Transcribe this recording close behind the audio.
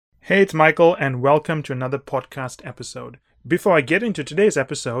Hey, it's Michael, and welcome to another podcast episode. Before I get into today's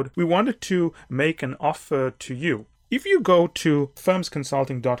episode, we wanted to make an offer to you. If you go to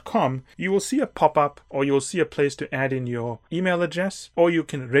firmsconsulting.com, you will see a pop-up or you'll see a place to add in your email address, or you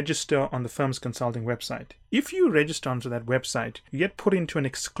can register on the Firms Consulting website. If you register onto that website, you get put into an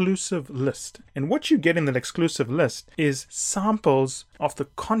exclusive list. And what you get in that exclusive list is samples of the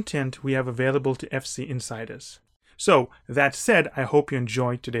content we have available to FC insiders. So, that said, I hope you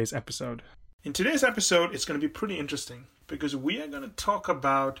enjoyed today's episode. In today's episode, it's going to be pretty interesting because we are going to talk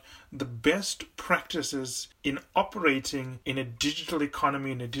about the best practices in operating in a digital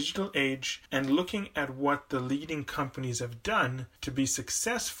economy, in a digital age, and looking at what the leading companies have done to be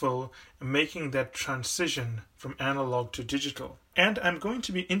successful in making that transition from analog to digital. And I'm going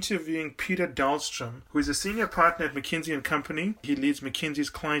to be interviewing Peter Dahlstrom, who is a senior partner at McKinsey & Company. He leads McKinsey's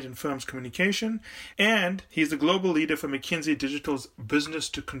client and firms communication, and he's the global leader for McKinsey Digital's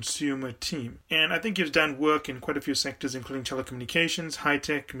business-to-consumer team. And I think he's done work in quite a few sectors, including telecommunications,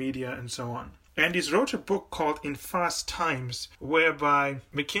 high-tech, media, and so on. And he's wrote a book called In Fast Times, whereby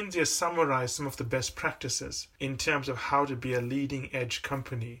McKinsey has summarized some of the best practices in terms of how to be a leading edge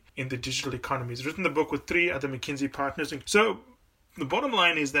company in the digital economy. He's written the book with 3 other McKinsey partners. So the bottom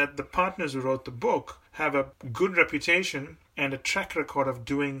line is that the partners who wrote the book have a good reputation and a track record of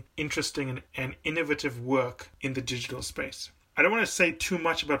doing interesting and innovative work in the digital space. I don't want to say too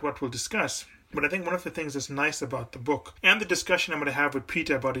much about what we'll discuss, but I think one of the things that's nice about the book and the discussion I'm going to have with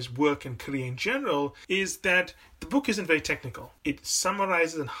Peter about his work and career in general is that the book isn't very technical. It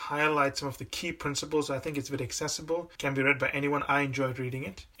summarizes and highlights some of the key principles. I think it's very accessible, can be read by anyone. I enjoyed reading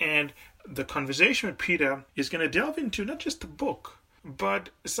it. And the conversation with Peter is going to delve into not just the book, but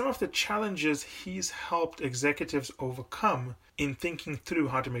some of the challenges he's helped executives overcome in thinking through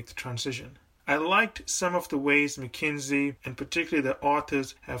how to make the transition. I liked some of the ways McKinsey, and particularly the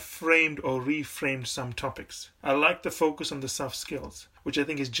authors, have framed or reframed some topics. I like the focus on the soft skills, which I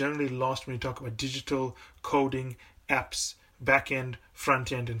think is generally lost when you talk about digital, coding, apps, back-end,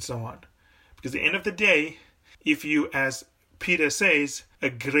 front-end, and so on. Because at the end of the day, if you, as Peter says,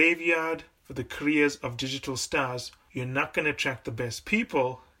 a graveyard for the careers of digital stars, you're not going to attract the best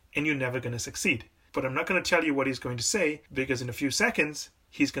people, and you're never going to succeed. But I'm not going to tell you what he's going to say, because in a few seconds,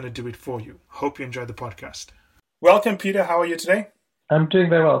 he's going to do it for you. Hope you enjoyed the podcast. Welcome, Peter. How are you today? I'm doing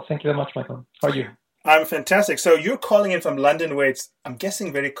very well. Thank you very much, Michael. How are you? I'm fantastic. So you're calling in from London, where it's, I'm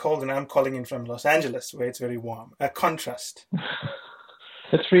guessing, very cold, and I'm calling in from Los Angeles, where it's very warm. A contrast.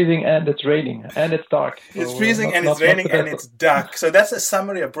 It's freezing and it's raining and it's dark. It's freezing and it's raining and it's dark. So that's a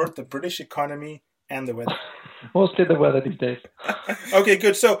summary of both the British economy and the weather. Mostly the weather these days. Okay,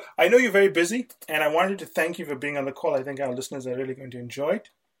 good. So I know you're very busy, and I wanted to thank you for being on the call. I think our listeners are really going to enjoy it.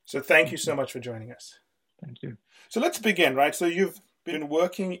 So thank you so much for joining us. Thank you. So let's begin, right? So you've been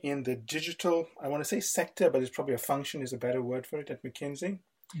working in the digital, I want to say sector, but it's probably a function is a better word for it at McKinsey.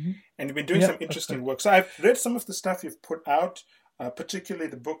 Mm-hmm. And you've been doing some interesting work. So I've read some of the stuff you've put out, particularly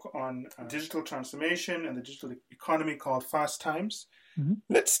the book on digital transformation and the digital economy called Fast Times. Mm-hmm.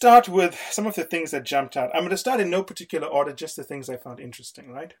 Let's start with some of the things that jumped out. I'm going to start in no particular order, just the things I found interesting,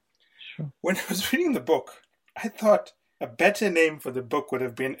 right? Sure. When I was reading the book, I thought a better name for the book would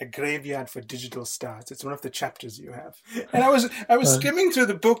have been A Graveyard for Digital Stars. It's one of the chapters you have. And I was skimming through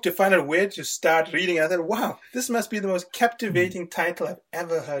the book to find out where to start reading. I thought, wow, this must be the most captivating title I've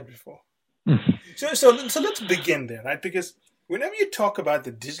ever heard before. Mm-hmm. So let's begin there, right? Because whenever you talk about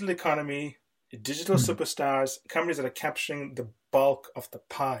the digital economy, digital superstars, companies that are capturing the bulk of the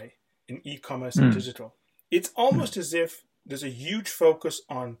pie in e-commerce and digital, it's almost as if there's a huge focus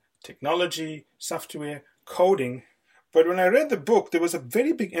on technology, software, coding. But when I read the book, there was a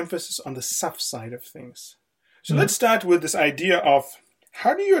very big emphasis on the soft side of things. So let's start with this idea of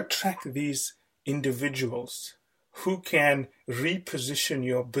how do you attract these individuals who can reposition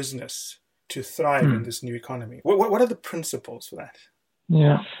your business to thrive in this new economy? What are the principles for that?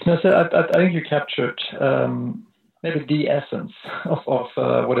 Yeah, no, so I think you captured maybe the essence of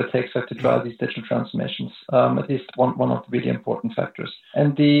what it takes to drive these digital transformations, at least one of the really important factors.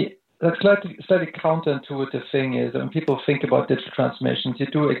 And the slightly counterintuitive thing is when people think about digital transformations, you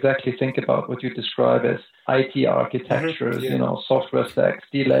do exactly think about what you describe as IT architectures, software stacks,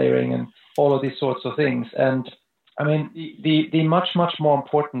 delayering, and all of these sorts of things. And I mean, the much more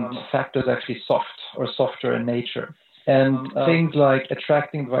important factor is actually softer in nature. And things like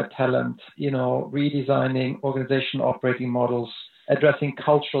attracting the right talent, redesigning organization operating models, addressing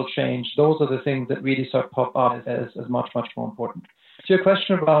cultural change, those are the things that really sort of pop up as much more important. To your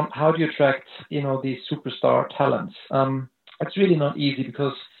question about how do you attract, these superstar talents, it's really not easy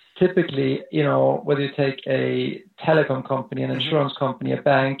because typically, whether you take a telecom company, an insurance company, a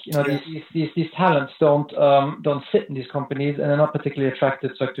bank, these talents don't sit in these companies, and they're not particularly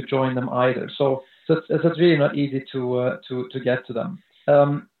attracted to join them either. So it's really not easy to get to them.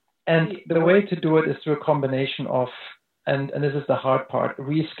 And the way to do it is through a combination of, and this is the hard part,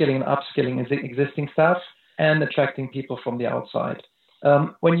 reskilling and upskilling existing staff and attracting people from the outside.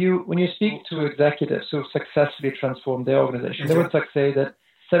 When you speak to executives who successfully transformed their organization, they would say that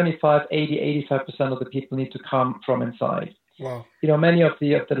 75, 80, 85% of the people need to come from inside. Wow. Many of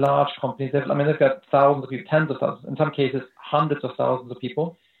the large companies, they've got thousands of people, tens of thousands, in some cases hundreds of thousands of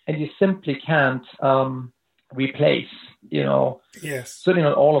people, and you simply can't replace, Yes. certainly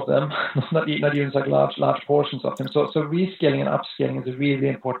not all of them, not even large portions of them. So reskilling and upskilling is a really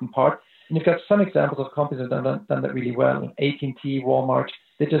important part. And you've got some examples of companies that have done that really well. AT&T, Walmart,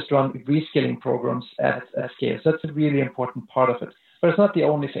 they just run reskilling programs at scale. So that's a really important part of it. But it's not the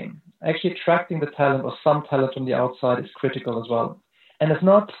only thing. Actually attracting the talent or some talent from the outside is critical as well. And it's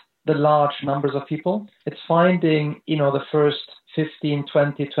not the large numbers of people. It's finding, the first 15,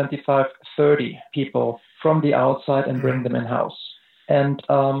 20, 25, 30 people from the outside and bring them in-house. And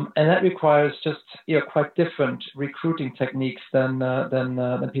that requires just quite different recruiting techniques than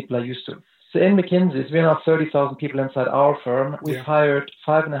people are used to. So in McKinsey's, we now have 30,000 people inside our firm. We've hired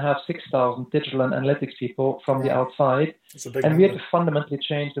 5,500, 6,000 digital and analytics people from the outside, and we had to fundamentally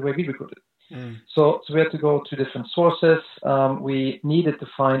change the way we recruited. So we had to go to different sources. We needed to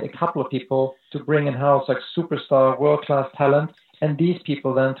find a couple of people to bring in-house, like superstar, world-class talent. And these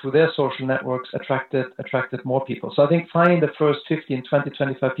people then, through their social networks, attracted more people. So I think finding the first 15, 20,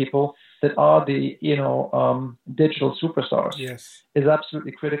 25 people that are the, digital superstars is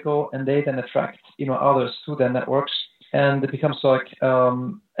absolutely critical. And they then attract, others through their networks. And it becomes like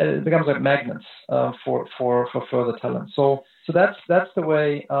magnets for further talent. So that's the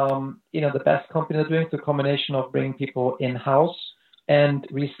way, the best companies are doing, the combination of bringing people in-house and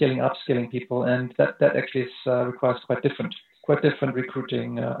reskilling, upskilling people. And that actually requires quite different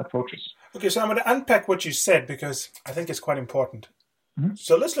recruiting approaches. Okay, so I'm going to unpack what you said because I think it's quite important. Mm-hmm.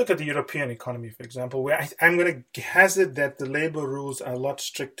 So let's look at the European economy, for example, where I'm going to hazard that the labor rules are a lot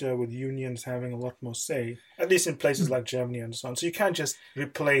stricter, with unions having a lot more say, at least in places like Germany and so on. So you can't just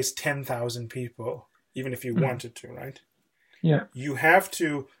replace 10,000 people, even if you wanted to, right? Yeah. You have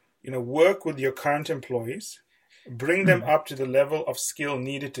to, work with your current employees, bring them up to the level of skill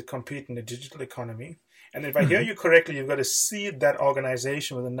needed to compete in the digital economy. And if I hear you correctly, you've got to seed that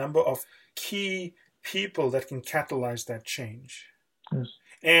organization with a number of key people that can catalyze that change. Yes.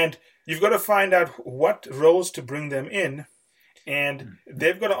 And you've got to find out what roles to bring them in. And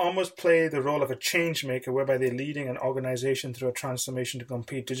they've got to almost play the role of a change maker, whereby they're leading an organization through a transformation to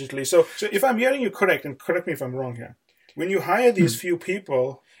compete digitally. So if I'm hearing you correct, and correct me if I'm wrong here, when you hire these few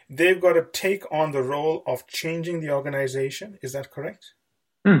people, they've got to take on the role of changing the organization. Is that correct?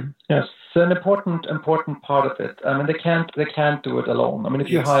 Yes, so an important part of it. I mean, they can't do it alone. I mean, if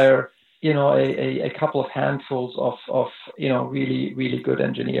you hire, a couple of handfuls of really, really good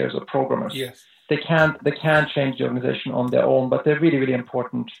engineers or programmers, they can't change the organization on their own, but they're really, really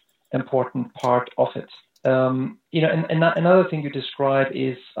important part of it. And another thing you describe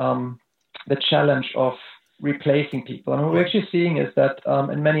is the challenge of replacing people. I mean, what we're actually seeing is that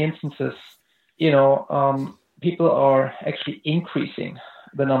in many instances, people are actually increasing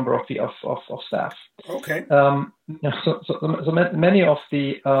the number of staff. Okay. So many of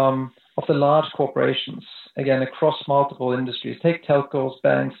the large corporations, again across multiple industries, take telcos,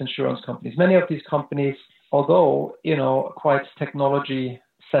 banks, insurance companies. Many of these companies, although quite technology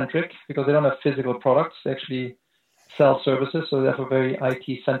centric, because they don't have physical products, they actually sell services, so they're very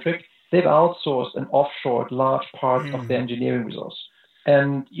IT centric. They've outsourced and offshored large parts of the engineering resource.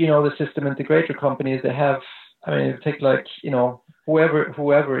 And the system integrator companies, they have. I mean, take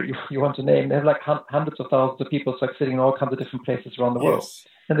whoever you want to name, they have like hundreds of thousands of people sitting in all kinds of different places around the world.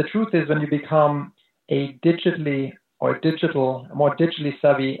 And the truth is, when you become a more digitally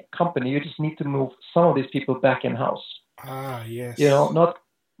savvy company, you just need to move some of these people back in house. Ah, yes. Not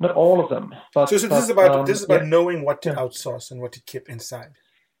all of them. But this is about knowing what to outsource and what to keep inside.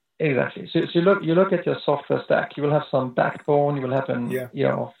 Exactly. So you look at your software stack. You will have some backbone. You will have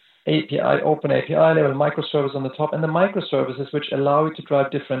API, open API level microservice on the top, and the microservices which allow you to drive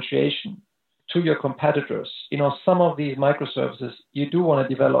differentiation to your competitors. Some of these microservices you do want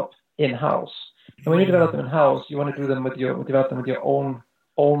to develop in-house. And when you develop them in-house, you want to develop them with your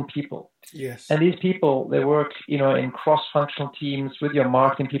own people. Yes. And these people, they work, in cross-functional teams with your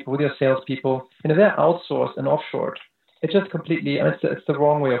marketing people, with your sales people. And if they're outsourced and offshored, it's just completely, it's the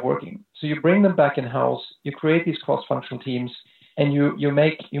wrong way of working. So you bring them back in-house, you create these cross-functional teams, and you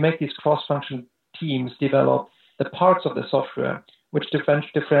make these cross-functional teams develop the parts of the software which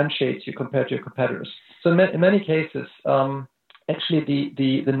differentiates you compared to your competitors. So in many cases, actually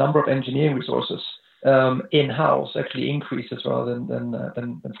the number of engineering resources in-house actually increases rather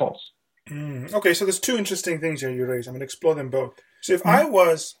than falls. Okay, so there's two interesting things here you raise. I'm going to explore them both. So if I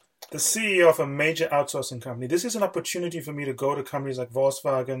was the CEO of a major outsourcing company, this is an opportunity for me to go to companies like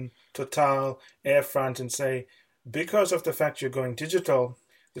Volkswagen, Total, Air France, and say, because of the fact you're going digital,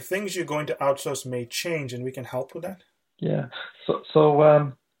 the things you're going to outsource may change, and we can help with that. Yeah. So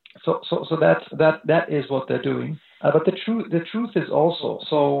that is what they're doing. But the truth is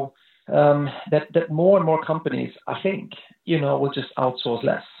also that more and more companies, I think, will just outsource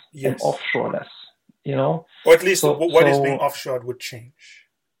less and offshore less. Or at least what is being offshored would change.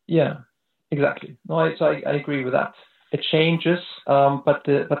 Yeah, exactly. No, I agree with that. It changes, but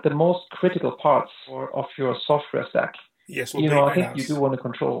the most critical parts of your software stack, I think you do want to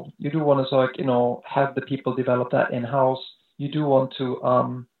control. You do want to have the people develop that in-house. You do want to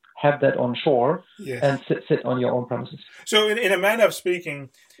have that onshore and sit on your own premises. So in a manner of speaking,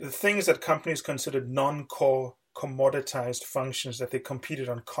 the things that companies considered non-core commoditized functions that they competed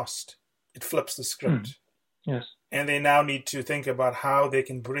on cost, it flips the script. Yes. And they now need to think about how they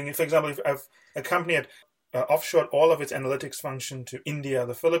can bring it. For example, if a company had offshored all of its analytics function to India or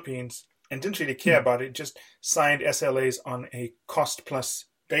the Philippines and didn't really care about it, just signed SLAs on a cost-plus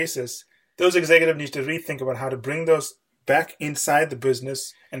basis, those executives need to rethink about how to bring those back inside the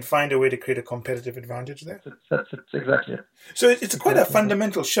business and find a way to create a competitive advantage there. That's exactly it. So it's quite a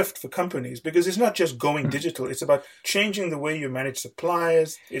fundamental shift for companies, because it's not just going digital. It's about changing the way you manage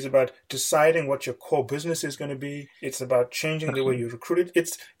suppliers. It's about deciding what your core business is going to be. It's about changing the way you recruit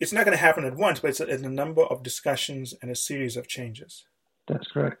it. It's not going to happen at once, but it's a number of discussions and a series of changes. That's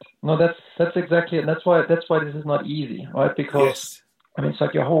correct. No, that's exactly it. And that's why this is not easy, right? Because it's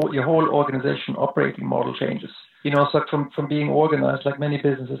like your whole organization operating model changes. It's like from being organized like many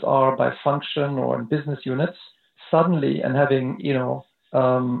businesses are by function or in business units, suddenly, and having,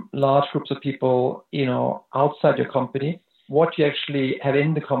 large groups of people, outside your company, what you actually have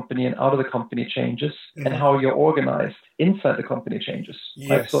in the company and out of the company changes, and how you're organized inside the company changes.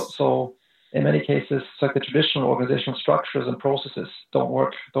 Yes. Right? So in many cases, it's like the traditional organizational structures and processes don't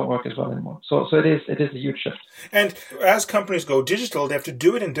work as well anymore. So it is a huge shift. And as companies go digital, they have to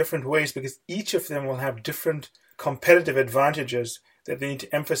do it in different ways, because each of them will have different competitive advantages that they need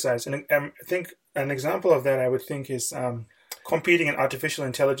to emphasize. And I think an example of that, I would think, is competing in artificial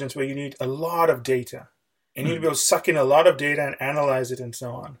intelligence, where you need a lot of data. And you need to be able to suck in a lot of data and analyze it and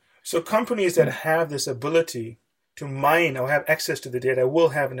so on. So companies that have this ability to mine or have access to the data will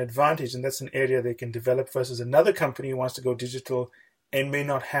have an advantage, and that's an area they can develop versus another company who wants to go digital and may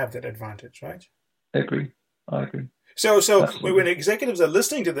not have that advantage, right? I agree. So when executives are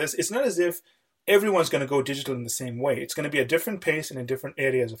listening to this, it's not as if everyone's going to go digital in the same way. It's going to be a different pace and in different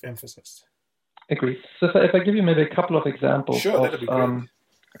areas of emphasis. Agree. So if I give you maybe a couple of examples that'd be great.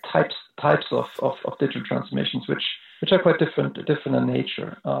 Types of digital transformations, which are quite different in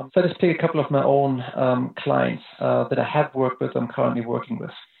nature. So I just pick a couple of my own clients that I have worked with, I'm currently working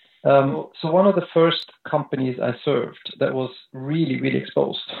with. So one of the first companies I served that was really, really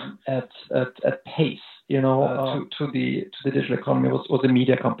exposed at pace, to the digital economy was a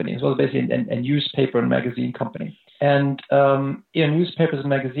media company. It was basically a newspaper and magazine company. And newspapers and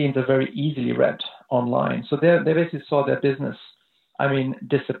magazines are very easily read online. So they basically saw their business,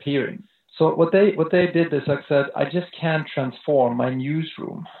 disappearing. So what they did is, like I said, I just can't transform my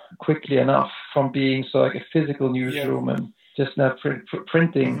newsroom quickly enough from being like a physical newsroom and just now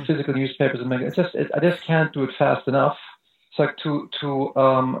printing physical newspapers and magazines. I just can't do it fast enough. So to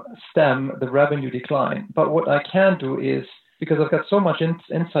stem the revenue decline. But what I can do is, because I've got so much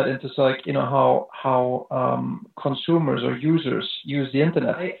insight into how consumers or users use the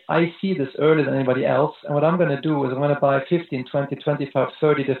internet, I see this earlier than anybody else. And what I'm going to do is I'm going to buy 15, 20, 25,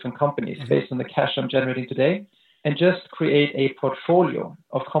 30 different companies based on the cash I'm generating today, and just create a portfolio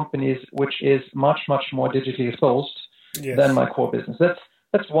of companies which is much, much more digitally exposed than my core business.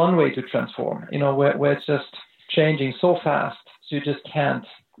 That's one way to transform, where it's just changing so fast, so you just can't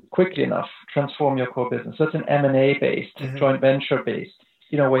quickly enough transform your core business. So it's an M&A based, joint venture based,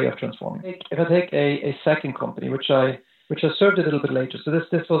 way of transforming. If I take a second company, which I served a little bit later. So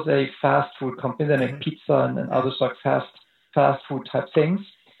this was a fast food company. They make pizza and other like fast food type things,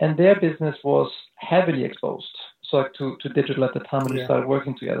 and their business was heavily exposed to digital at the time when we started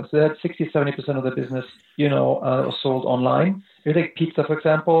working together. So they had 60-70% of the business, was sold online. If you take pizza, for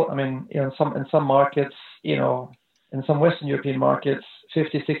example, in some markets, in some Western European markets,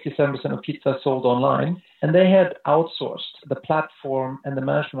 50, 60, 70% of pizza sold online. And they had outsourced the platform and the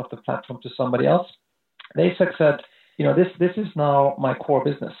management of the platform to somebody else. They said, this is now my core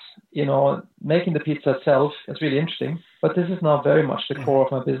business. Making the pizza itself is really interesting, but this is now very much the core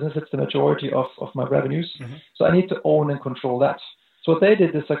of my business. It's the majority of my revenues. So I need to own and control that. So what they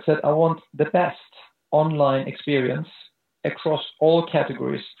did is said, I want the best online experience across all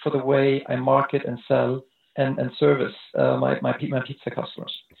categories for the way I market and sell and service my pizza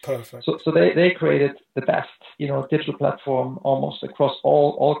customers. Perfect. So they created the best, digital platform almost across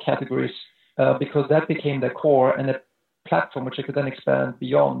all categories because that became their core and a platform which they could then expand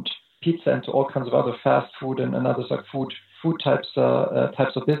beyond pizza into all kinds of other fast food and others like food types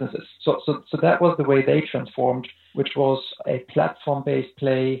of businesses. So that was the way they transformed, which was a platform-based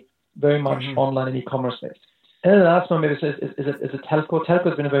play, very much online and e-commerce based. And then the last one maybe is telco. Telco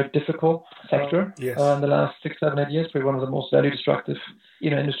has been a very difficult sector yes. In the last 6, 7, 8 years. Probably one of the most value destructive,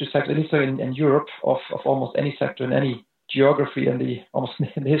 industry sectors, at least in Europe, of almost any sector in any geography in the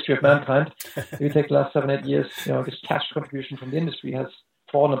history of mankind. If you take the last 7, 8 years, this cash contribution from the industry has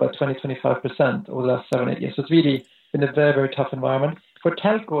fallen about 20-25% over the last 7, 8 years. So it's really been a very, very tough environment. For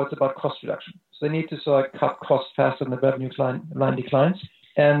telco, it's about cost reduction. So they need to sort of cut costs faster than the revenue line declines.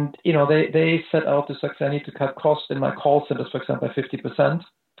 And, they set out to say, I need to cut costs in my call centers, for example, by 50%.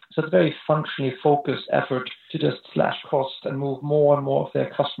 So it's a very functionally focused effort to just slash costs and move more and more of their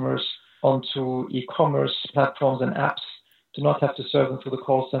customers onto e-commerce platforms and apps to not have to serve them through the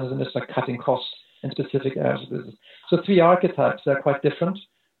call centers and just like cutting costs in specific areas of business. So 3 archetypes that are quite different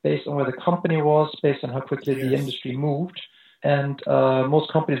based on where the company was, based on how quickly the industry moved. And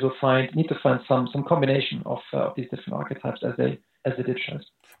most companies will need to find some combination of these different archetypes as they digitize.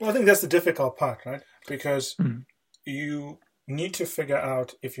 Well, I think that's the difficult part, right? Because you need to figure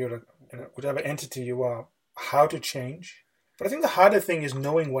out, if you're whatever entity you are, how to change. But I think the harder thing is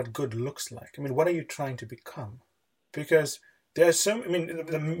knowing what good looks like. I mean, what are you trying to become? Because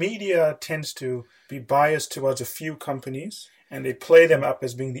the media tends to be biased towards a few companies, and they play them up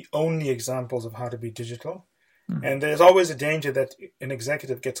as being the only examples of how to be digital. And there's always a danger that an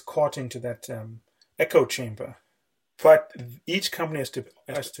executive gets caught into that echo chamber. But each company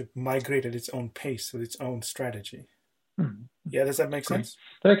has to migrate at its own pace with its own strategy. Yeah, does that make sense?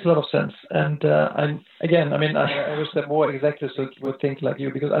 That makes a lot of sense. And I wish that more executives would think like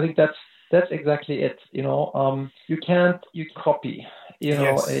you, because I think that's exactly it. You can't copy,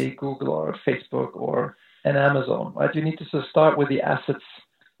 a Google or a Facebook or an Amazon, right? You need to sort of start with the assets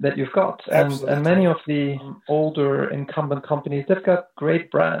that you've got. And many of the older incumbent companies, they've got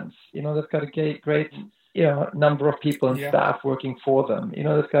great brands. They've got a great number of people and staff working for them.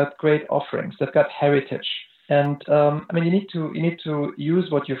 They've got great offerings. They've got heritage. And you need to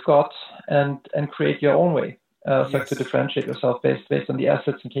use what you've got and create your own way. To differentiate yourself based on the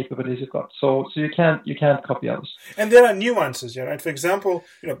assets and capabilities you've got. So you can't copy others. And there are nuances, right? For example,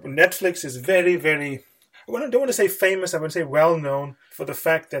 Netflix is very, very, I don't want to say famous, I would say well known for the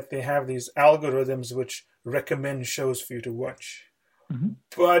fact that they have these algorithms which recommend shows for you to watch.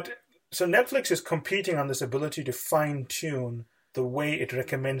 But so Netflix is competing on this ability to fine tune the way it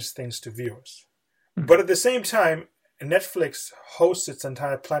recommends things to viewers. But at the same time, Netflix hosts its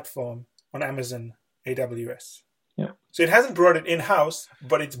entire platform on Amazon AWS. So it hasn't brought it in-house,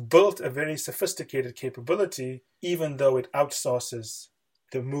 but it's built a very sophisticated capability, even though it outsources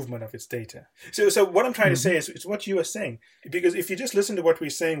the movement of its data. So what I'm trying to say is it's what you are saying. Because if you just listen to what we're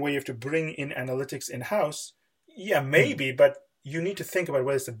saying, where you have to bring in analytics in-house, maybe, but you need to think about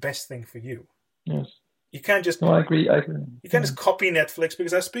whether it's the best thing for you. Yes. You can't just... No, I agree. You can't just copy Netflix,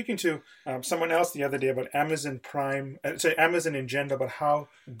 because I was speaking to someone else the other day about Amazon Prime, Amazon in general, about how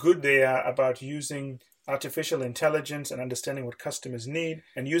good they are about using artificial intelligence and understanding what customers need,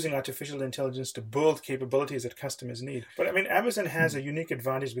 and using artificial intelligence to build capabilities that customers need. But Amazon has a unique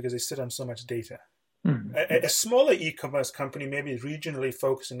advantage because they sit on so much data. A smaller e-commerce company, maybe regionally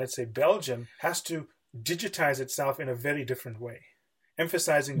focused in, let's say, Belgium, has to digitize itself in a very different way,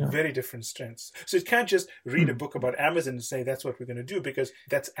 emphasizing very different strengths. So it can't just read a book about Amazon and say that's what we're going to do, because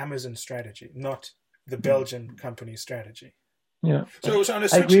that's Amazon's strategy, not the Belgian company's strategy. Yeah. So I want to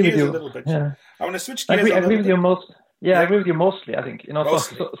switch gears a little bit. Yeah. I want to switch gears. I agree with you most. Yeah, I agree with you mostly. I think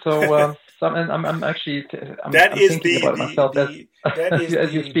Mostly. I'm actually that is thinking about myself that is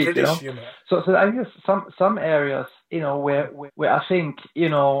as you speak. British humor. So I think some areas where I think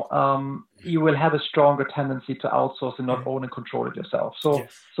you will have a stronger tendency to outsource and not own and control it yourself. So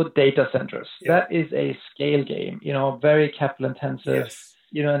data centers, that is a scale game. Very capital intensive.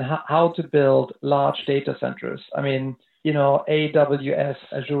 And how to build large data centers. I mean, AWS,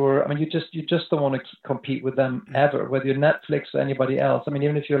 Azure. I mean, you just don't want to compete with them ever, whether you're Netflix or anybody else. I mean,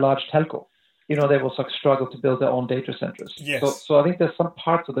 even if you're a large telco, they will struggle to build their own data centers. Yes. So I think there's some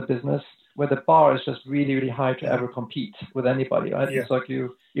parts of the business where the bar is just really, really high to ever compete with anybody. Right? Yeah. It's like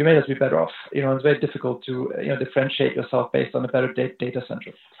you may just be better off. It's very difficult to differentiate yourself based on a better data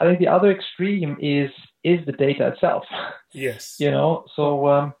center. I think the other extreme is the data itself. Yes.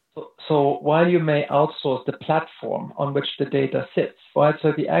 So while you may outsource the platform on which the data sits, right?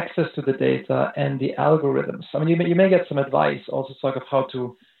 So the access to the data and the algorithms. I mean, you may get some advice also sort of how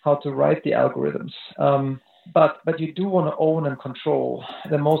to write the algorithms. But you do want to own and control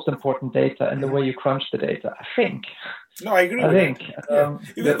the most important data and the way you crunch the data, I think. No, I agree.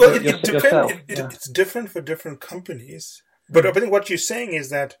 It depends. It's different for different companies. But I think what you're saying is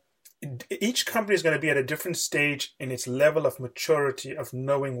that each company is going to be at a different stage in its level of maturity of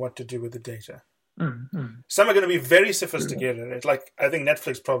knowing what to do with the data. Mm-hmm. Some are going to be very sophisticated at it. Like I think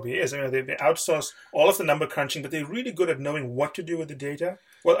Netflix probably is. They outsource all of the number crunching, but they're really good at knowing what to do with the data.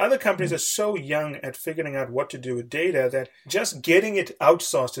 Well, other companies are so young at figuring out what to do with data that just getting it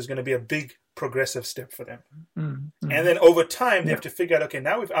outsourced is going to be a big progressive step for them. Mm-hmm. And then over time, they have to figure out, okay,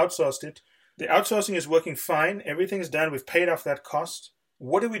 now we've outsourced it. The outsourcing is working fine. Everything's done. We've paid off that cost.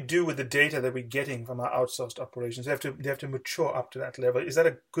 What do we do with the data that we're getting from our outsourced operations? They have to mature up to that level. Is that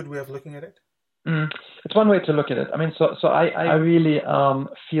a good way of looking at it? It's one way to look at it. I mean, so I really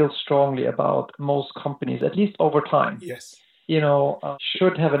feel strongly about most companies, at least over time. Yes.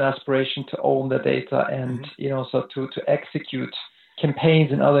 Should have an aspiration to own the data and, so to execute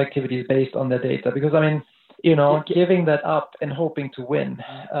campaigns and other activities based on their data. Because, I mean, giving that up and hoping to win,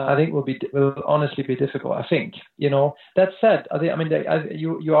 I think will honestly be difficult, I think. That said,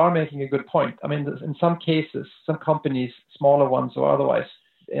 you are making a good point. I mean, in some cases, some companies, smaller ones or otherwise,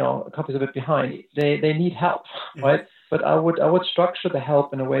 companies a bit behind, they need help, right? But I would structure the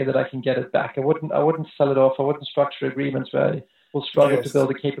help in a way that I can get it back. I wouldn't sell it off. I wouldn't structure agreements where I will struggle to build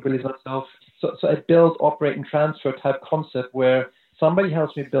the capabilities myself. So I build, operate, and transfer type concept where somebody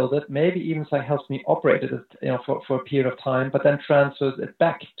helps me build it, maybe even helps me operate it, for a period of time, but then transfers it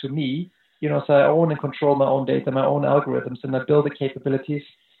back to me. So I own and control my own data, my own algorithms, and I build the capabilities.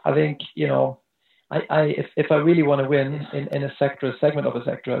 I think, if I really want to win in a segment of a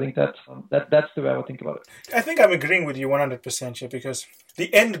sector, I think that's the way I would think about it. I think I'm agreeing with you 100% here, because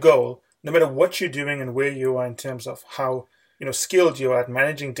the end goal, no matter what you're doing and where you are in terms of how skilled you are at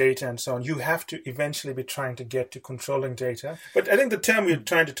managing data and so on, you have to eventually be trying to get to controlling data. But I think the term we're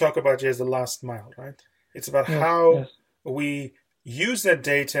trying to talk about here is the last mile, right? It's about how we use that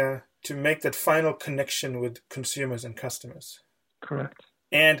data to make that final connection with consumers and customers. Correct.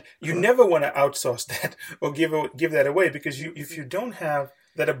 And you never want to outsource that or give that away, because if you don't have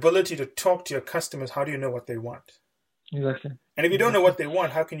that ability to talk to your customers, how do you know what they want? Exactly. And if you don't know what they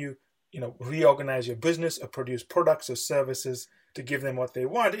want, how can you reorganize your business or produce products or services to give them what they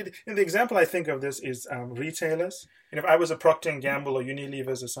want? And the example I think of this is retailers. If I was a Procter & Gamble or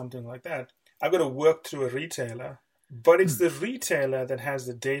Unilever's or something like that, I've got to work through a retailer, but it's the retailer that has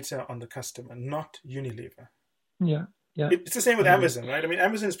the data on the customer, not Unilever. Yeah. Yeah. It's the same with Amazon, right? I mean,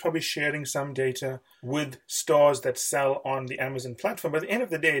 Amazon is probably sharing some data with stores that sell on the Amazon platform. But at the end of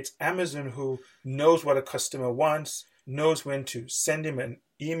the day, it's Amazon who knows what a customer wants, knows when to send him an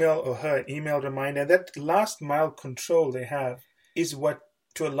email or her an email reminder. That last mile control they have is what,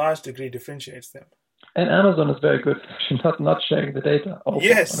 to a large degree, differentiates them. And Amazon is very good at not sharing the data. Also.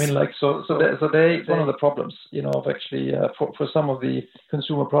 Yes. I mean, one of the problems, of actually for some of the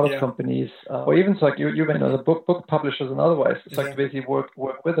consumer product companies, or even you may know the book publishers and otherwise, it's like to basically work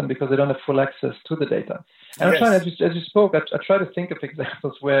with them because they don't have full access to the data. And I'm trying, as you spoke, I try to think of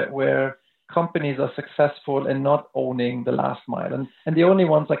examples where companies are successful in not owning the last mile. And the only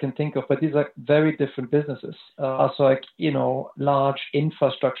ones I can think of, but these are very different businesses, are large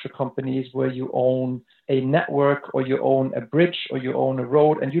infrastructure companies where you own a network or you own a bridge or you own a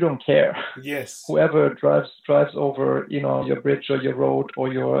road and you don't care. Yes. Whoever drives over, your bridge or your road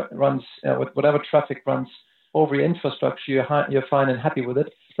or runs, whatever traffic runs over your infrastructure, you're fine and happy with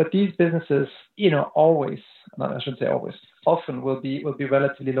it. But these businesses, often will be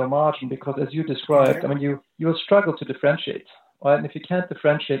relatively low margin because, as you described, I mean, you will struggle to differentiate, right? And if you can't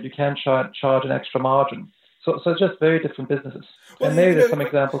differentiate, you can't charge an extra margin. So it's just very different businesses. Well, and maybe there's some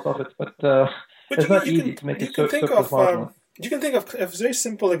examples of it, but it's not easy to make it surplus margin. You can think of very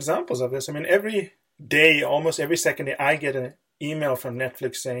simple examples of this. I mean, every day, almost every second day, I get an email from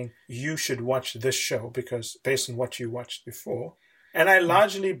Netflix saying, you should watch this show because based on what you watched before. And I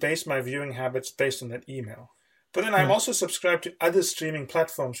largely base my viewing habits based on that email. But then I'm also subscribed to other streaming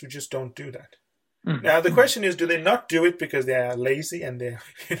platforms who just don't do that. Now, the question is, do they not do it because they are lazy and the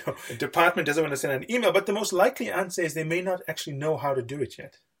department doesn't want to send an email? But the most likely answer is they may not actually know how to do it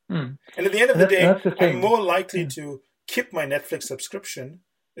yet. And at the end of the day, I'm more likely to keep my Netflix subscription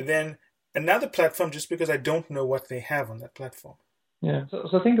than another platform just because I don't know what they have on that platform. Yeah.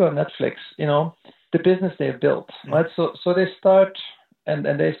 So think about Netflix, the business they've built, right? So they start, and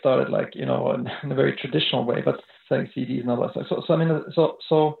they started in a very traditional way, but selling CDs and all that stuff.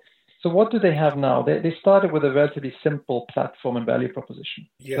 So what do they have now? They started with a relatively simple platform and value proposition.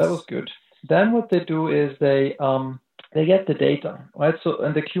 Yes. So that was good. Then what they do is they get the data, right? So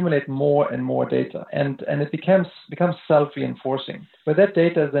and they accumulate more and more data, and it becomes self-reinforcing. But that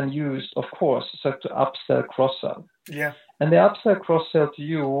data is then used, of course, to upsell, cross-sell. Yeah. And they upsell, cross-sell to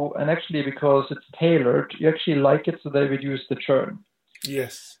you, and actually because it's tailored, you actually like it, so they reduce the churn.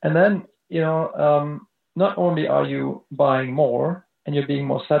 Yes. And then not only are you buying more and you're being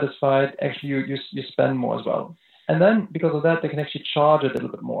more satisfied, actually you spend more as well. And then because of that, they can actually charge it a little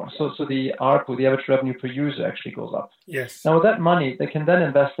bit more. So the ARPU, the average revenue per user, actually goes up. Yes. Now with that money, they can then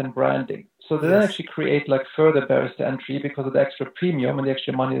invest in branding. So they then actually create further barriers to entry because of the extra premium and the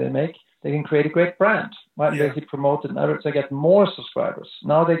extra money they make. They can create a great brand, right? And basically promote it. In other words, they get more subscribers.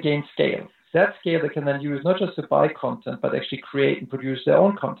 Now they gain scale. That scale they can then use not just to buy content, but actually create and produce their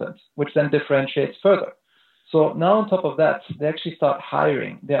own content, which then differentiates further. So now on top of that, they actually start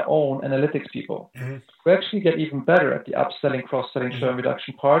hiring their own analytics people who actually get even better at the upselling, cross-selling, churn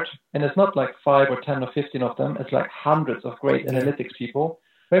reduction part. And it's not 5 or 10 or 15 of them. It's hundreds of great analytics people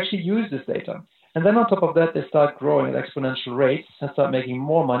who actually use this data. And then on top of that, they start growing at exponential rates and start making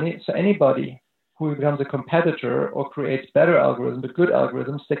more money. So anybody who becomes a competitor or creates better algorithms, but good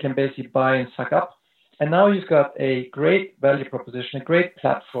algorithms, they can basically buy and suck up. And now you've got a great value proposition, a great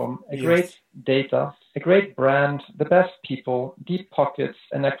platform, a great data, a great brand, the best people, deep pockets,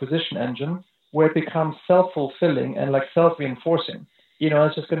 an acquisition engine where it becomes self-fulfilling and self-reinforcing.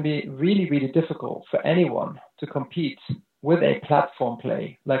 It's just going to be really, really difficult for anyone to compete with a platform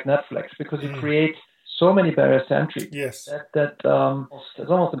play like Netflix because you create so many barriers to entry that it's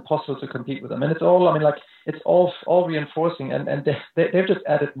almost impossible to compete with them. And it's all, it's all reinforcing, and they've just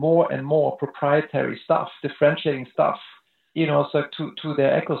added more and more proprietary stuff, differentiating stuff, so to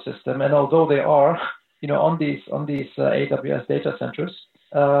their ecosystem. And although they are, on these AWS data centers,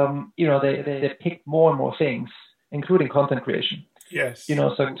 they pick more and more things, including content creation. Yes.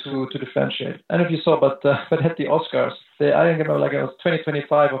 So to differentiate. I don't know if you saw, but at the Oscars, I think about it was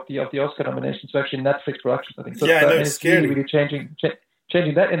 2025 of the Oscar nominations were actually Netflix productions, I think. So it's scary. Really changing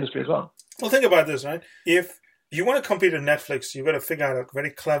that industry as well. Well, think about this, right? If you want to compete with Netflix, you've got to figure out a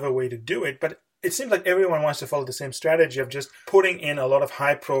very clever way to do it. But it seems like everyone wants to follow the same strategy of just putting in a lot of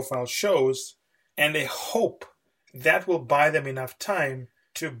high-profile shows, and they hope that will buy them enough time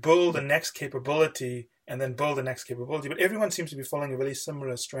to build the next capability and then build the next capability. But everyone seems to be following a very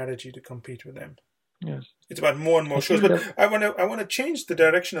similar strategy to compete with them. Yes. It's about more and more shows. But I want to change the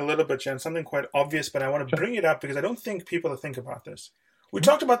direction a little bit, Jan, something quite obvious, but I want to bring it up because I don't think people think about this. We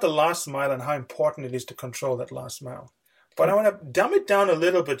talked about the last mile and how important it is to control that last mile. But I want to dumb it down a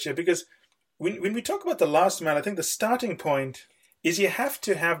little bit here because when we talk about the last mile, I think the starting point is you have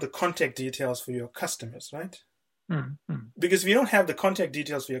to have the contact details for your customers, right? Mm-hmm. Because if you don't have the contact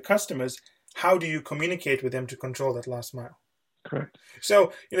details for your customers, how do you communicate with them to control that last mile? Correct.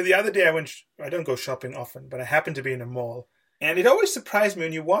 So, the other day I don't go shopping often, but I happened to be in a mall. And it always surprised me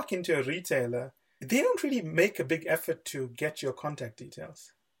when you walk into a retailer, they don't really make a big effort to get your contact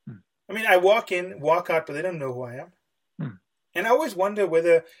details. I walk in, walk out, but they don't know who I am. And I always wonder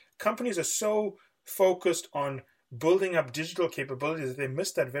whether companies are so focused on building up digital capabilities that they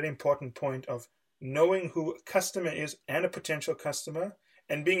miss that very important point of knowing who a customer is and a potential customer,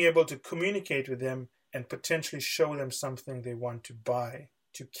 and being able to communicate with them and potentially show them something they want to buy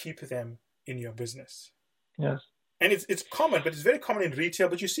to keep them in your business. Yes. And it's common, but it's very common in retail,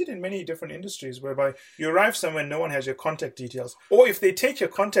 but you see it in many different industries whereby you arrive somewhere and no one has your contact details. Or if they take your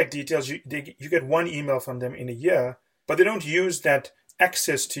contact details, you get one email from them in a year, but they don't use that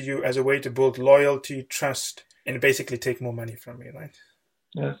access to you as a way to build loyalty, trust, and basically take more money from you, right?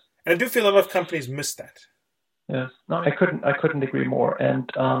 Yes. And I do feel a lot of companies miss that. Yes, no, I couldn't agree more. And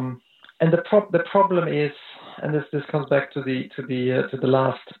the problem is, and this comes back to the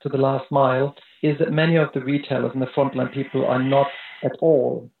last mile, is that many of the retailers and the frontline people are not at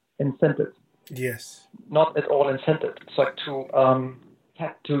all incented. Yes. Not at all incented. So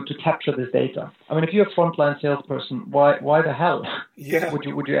to capture this data. If you're a frontline salesperson, why the hell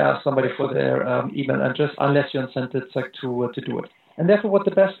would you ask somebody for their email address unless you're incented to do it? And therefore, what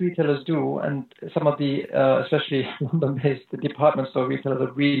the best retailers do, and some of the, especially London-based department store retailers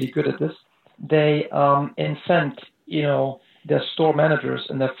are really good at this, they incent, their store managers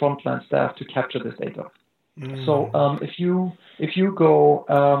and their frontline staff to capture this data. So if you go,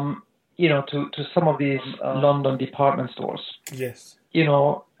 to some of these London department stores, yes,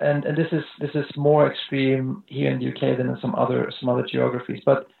 and this is more extreme here in the UK than in some other geographies,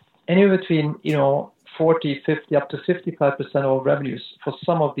 but anywhere between 40, 50, up to 55% of all revenues for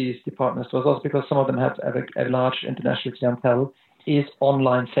some of these department stores, also because some of them have a large international clientele, is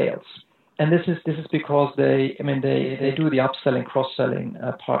online sales. And this is because they do the upselling, cross-selling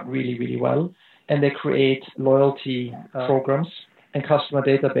part really, really well, and they create loyalty programs and customer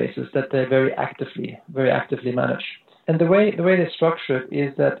databases that they very actively manage. And the way they structure it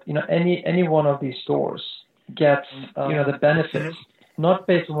is that any one of these stores gets the benefits, not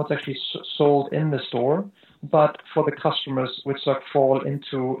based on what's actually sold in the store, but for the customers which fall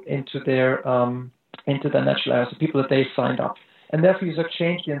into their natural area, so people that they signed up. And therefore, you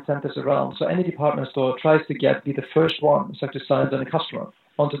change the incentives around. So any department store tries to be the first one to sign on a customer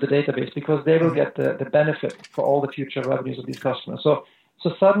onto the database, because they will get the benefit for all the future revenues of these customers. So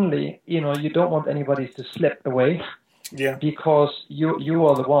suddenly, you don't want anybody to slip away. Yeah. Because you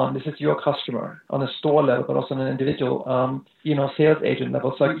are the one. This is your customer on a store level, but also on an individual, sales agent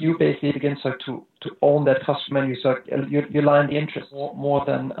level. So you basically begin to own that customer, and you line the interest more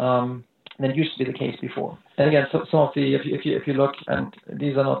than used to be the case before. And again, some of the if you look, and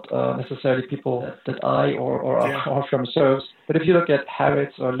these are not necessarily people that I or our firm serves, but if you look at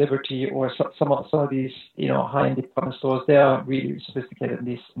Harrods or Liberty or some of these high-end department stores, they are really sophisticated in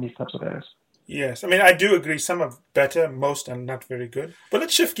these types of areas. Yes, I do agree. Some are better, most are not very good. But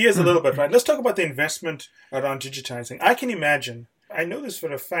let's shift gears a little bit, right? Let's talk about the investment around digitizing. I can imagine, I know this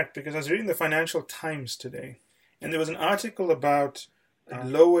for a fact because I was reading the Financial Times today, and there was an article about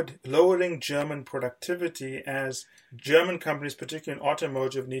lowering German productivity as German companies, particularly in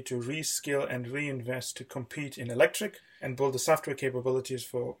automotive, need to reskill and reinvest to compete in electric and build the software capabilities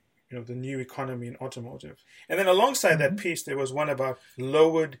for the new economy in automotive. And then alongside that piece, there was one about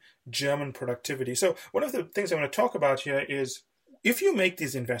lowered German productivity. So one of the things I want to talk about here is, if you make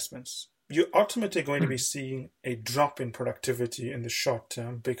these investments, you're ultimately going to be seeing a drop in productivity in the short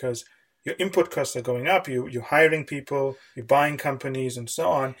term, because your input costs are going up, you're hiring people, you're buying companies and so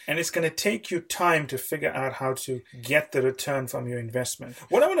on, and it's going to take you time to figure out how to get the return from your investment.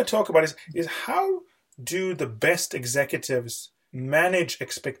 What I want to talk about is how do the best executives manage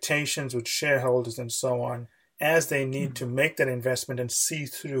expectations with shareholders and so on as they need to make that investment and see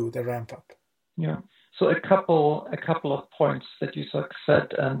through the ramp up? Yeah. So a couple of points that you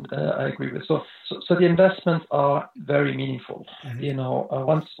said, and I agree with. So the investments are very meaningful.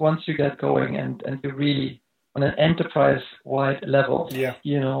 Once you get going and you really, on an enterprise-wide level,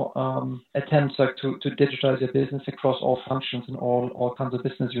 attempt to digitize your business across all functions and all kinds of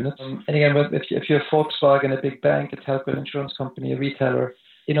business units. And again, if you're Volkswagen, a big bank, a telco, insurance company, a retailer,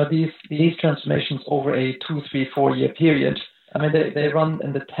 these transformations over a 2, 3, 4 year period, they run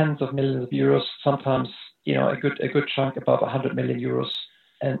in the tens of millions of euros, sometimes, a good chunk above 100 million euros,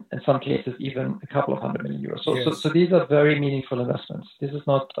 and in some cases even a couple of 100 million euros. So these are very meaningful investments. This is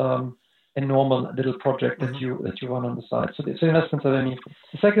not a normal little project that you run on the side. So the investments are very meaningful.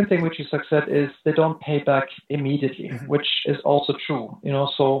 The second thing which you said is they don't pay back immediately, which is also true.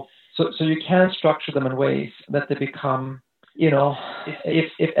 So you can structure them in ways that they become,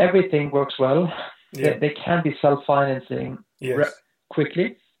 if everything works well, they can be self-financing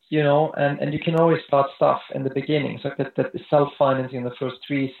quickly, and you can always start stuff in the beginning, so that the self-financing in the first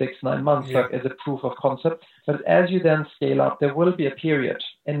 3, 6, 9 months as a proof of concept. But as you then scale up, there will be a period,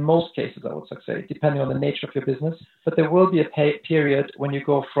 in most cases, I would say, depending on the nature of your business, but there will be a period when you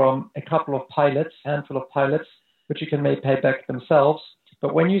go from a couple of pilots, handful of pilots, which you can maybe pay back themselves.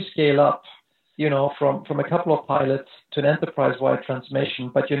 But when you scale up, from a couple of pilots to an enterprise-wide transformation,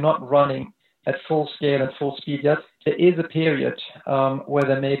 but you're not running at full scale and full speed yet, there is a period where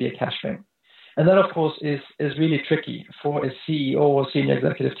there may be a cash drain. And that, of course, is really tricky for a CEO or senior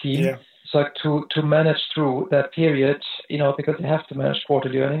executive team. Yeah. So to manage through that period, because they have to manage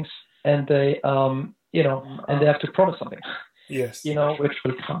quarterly earnings, and they, and they have to promise something, yes, which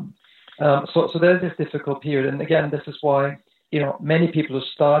will come. So there's this difficult period. And again, this is why, many people who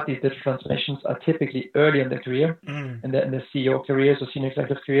start these digital transformations are typically early in their career, in their CEO careers or senior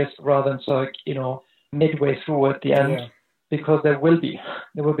executive careers, rather than midway through at the end, because there will be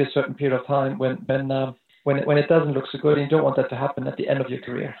a certain period of time when it doesn't look so good, and you don't want that to happen at the end of your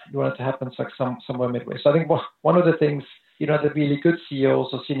career. You want it to happen somewhere midway. So I think one of the things the really good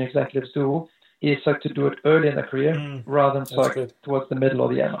CEOs or senior executives do is to do it early in their career rather than towards the middle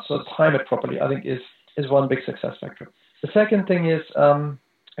or the end. So time it properly, I think, is one big success factor. The second thing is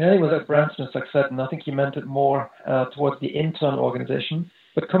And I think it was at Branson said, and I think he meant it more towards the internal organization.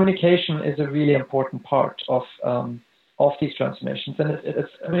 But communication is a really important part of these transformations, and it's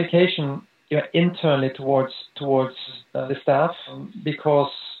communication internally towards the staff,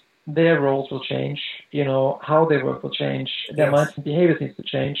 because their roles will change. How they work will change. Their minds and behaviors need to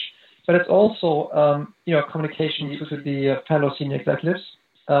change. But it's also communication to the fellow senior executives.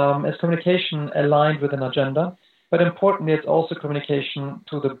 It's communication aligned with an agenda. But importantly, it's also communication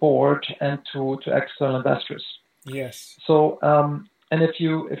to the board and to external investors. Yes. So, and if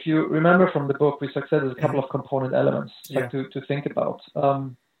you remember from the book, we said there's a couple of component elements to think about.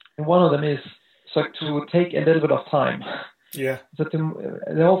 And one of them is to take a little bit of time. Yeah. So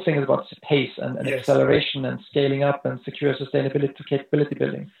the whole thing is about pace and acceleration and scaling up and secure sustainability to capability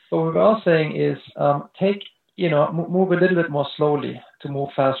building. But what we're all saying is move a little bit more slowly to move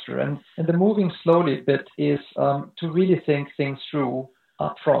faster. And the moving slowly bit is to really think things through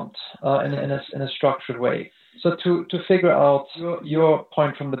up front in a structured way. So to figure out your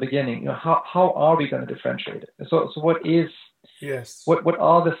point from the beginning, how are we going to differentiate it? So what is what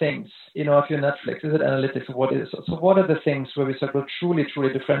are the things? If you're Netflix, is it analytics? What is it? So what are the things where we will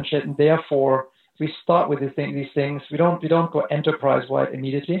truly differentiate, and therefore we start with these things. We don't go enterprise-wide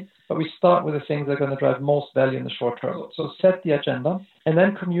immediately, but we start with the things that are going to drive most value in the short term. So set the agenda and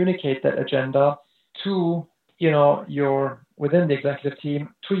then communicate that agenda to your within the executive team,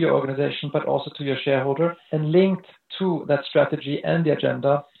 to your organization, but also to your shareholder, and linked to that strategy and the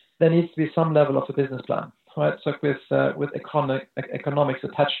agenda, there needs to be some level of a business plan, right? So with economics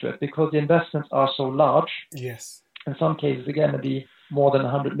attached to it, because the investments are so large. Yes. In some cases, again, the more than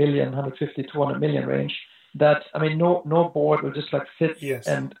 100 million, 150, 200 million range, that, no board will just sit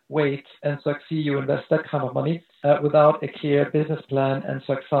and wait and see you invest that kind of money without a clear business plan and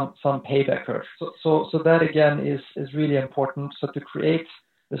some payback curve. So that again is really important. So to create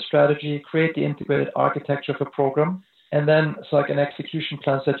the strategy, create the integrated architecture of a program, and then an execution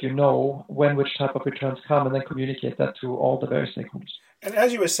plan so that when which type of returns come, and then communicate that to all the various stakeholders. And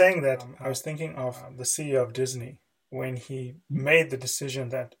as you were saying that, I was thinking of the CEO of Disney when he made the decision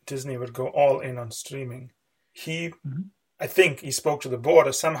that Disney would go all in on streaming. I think he spoke to the board,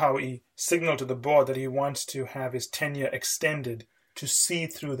 or somehow he signaled to the board that he wants to have his tenure extended to see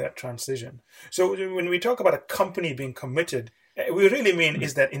through that transition. So when we talk about a company being committed, we really mean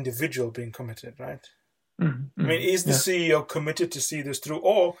is that individual being committed, right? Mm-hmm. Is the CEO committed to see this through,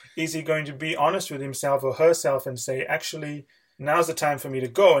 or is he going to be honest with himself or herself and say, actually, now's the time for me to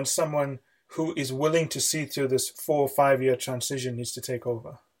go, and someone who is willing to see through this 4 or 5 year transition needs to take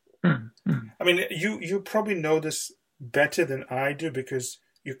over? Mm-hmm. You probably know this better than I do because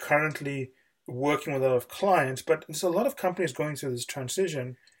you're currently working with a lot of clients, but there's a lot of companies going through this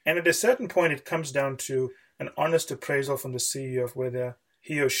transition, and at a certain point it comes down to an honest appraisal from the CEO of whether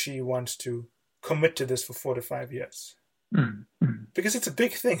he or she wants to commit to this for 4 to 5 years. Mm-hmm. Because it's a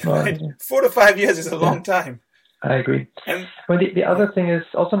big thing, right? 4 to 5 years is a long time. I agree. And the other thing is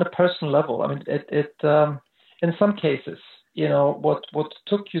also on a personal level. It in some cases, what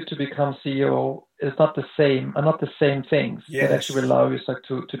took you to become CEO is not the same things that actually allow you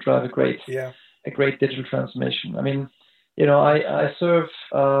to drive a great digital transformation. I serve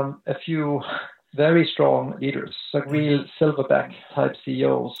a few very strong leaders, real silverback type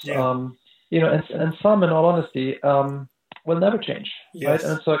CEOs. And some, in all honesty, will never change. Right?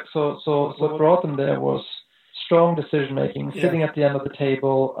 And so what brought them there was strong decision making, sitting at the end of the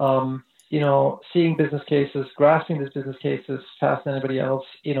table, seeing business cases, grasping these business cases faster than anybody else,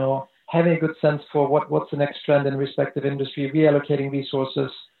 having a good sense for what's the next trend in respective industry, reallocating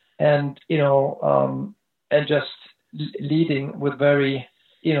resources, and just leading with very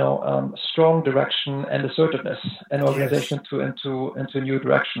strong direction and assertiveness and organization into a new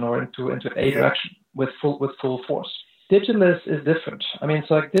direction or into a direction with full force. Digital is different.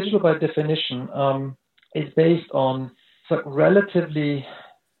 Digital by definition is based on relatively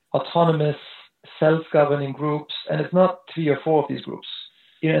autonomous, self-governing groups, and it's not 3 or 4 of these groups.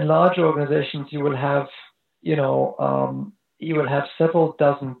 In larger organizations, you will have several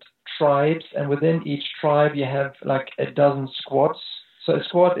dozen tribes, and within each tribe, you have a dozen squads. So a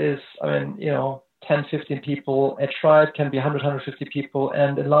squad is, 10, 15 people. A tribe can be 100, 150 people,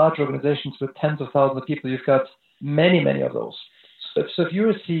 and in large organizations with tens of thousands of people, you've got many, many of those. So if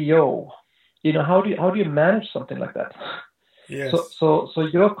you're a CEO, how do you manage something like that? Yes. So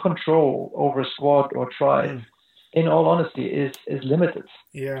your control over squad or tribe, in all honesty, is limited.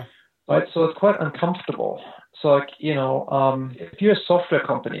 Yeah. Right. So it's quite uncomfortable. So if you're a software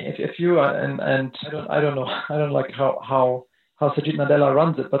company, if you are, and I don't know how Sajid Nadella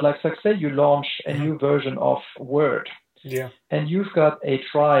runs it, but say you launch a new version of Word, Yeah. And you've got a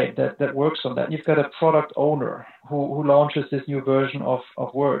tribe that works on that. You've got a product owner who launches this new version of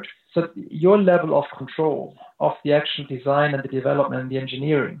Word. So your level of control of the actual design and the development and the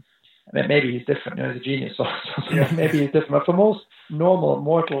engineering, I mean, maybe he's different, he's a genius, so maybe he's different. But for most normal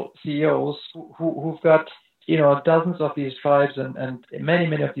mortal CEOs who've got dozens of these tribes and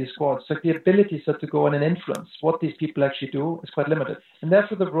many of these squads, so the ability to go in and influence what these people actually do is quite limited. And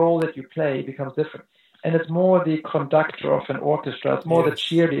therefore the role that you play becomes different. And it's more the conductor of an orchestra. It's more the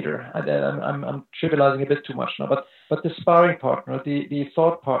cheerleader. I'm trivializing a bit too much now, but the sparring partner, the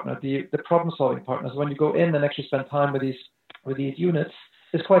thought partner, the problem-solving partners. When you go in and actually spend time with these units,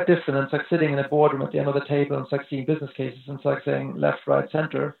 it's quite different. It's like sitting in a boardroom at the end of the table and it's like seeing business cases and it's like saying left, right,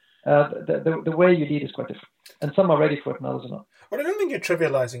 center. The way you lead is quite different. And some are ready for it and others are not. But I don't think you're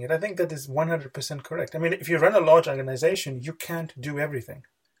trivializing it. I think that is 100% correct. I mean, if you run a large organization, you can't do everything.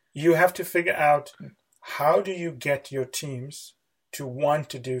 You have to figure out how do you get your teams to want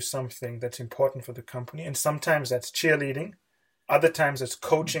to do something that's important for the company. And sometimes that's cheerleading. Other times it's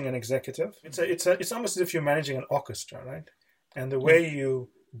coaching an executive. It's almost as if you're managing an orchestra, right? And the way you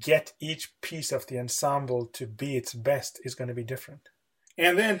get each piece of the ensemble to be its best is going to be different.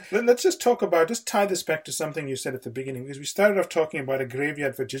 And then let's just tie this back to something you said at the beginning, because we started off talking about a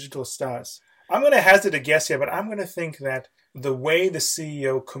graveyard for digital stars. I'm going to hazard a guess here, but I'm going to think that the way the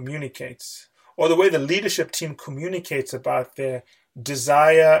CEO communicates, or the way the leadership team communicates about their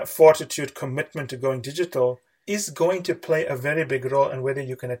desire, fortitude, commitment to going digital is going to play a very big role in whether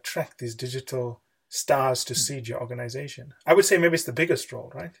you can attract these digital stars to seed your organization. I would say maybe it's the biggest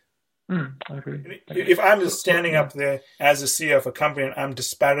role, right? I agree. If I'm standing up there as a CEO of a company and I'm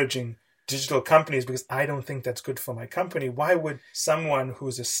disparaging digital companies because I don't think that's good for my company, why would someone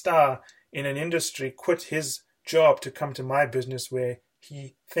who's a star in an industry quit his job to come to my business where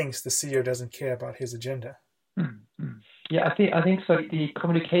he thinks the CEO doesn't care about his agenda? Yeah, I think so. The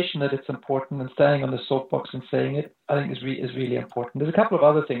communication that it's important and standing on the soapbox and saying it, I think is really important. There's a couple of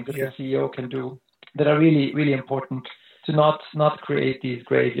other things that the CEO can do that are really, really important to not create these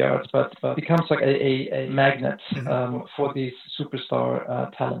graveyards, but becomes like a magnet for these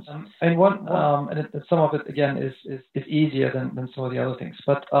superstar talents. And some of it again is easier than some of the other things.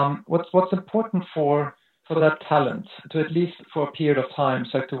 But what's important for that talent to, at least for a period of time,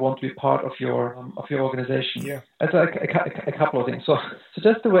 so to want to be part of your organization. Yeah. It's like a couple of things. So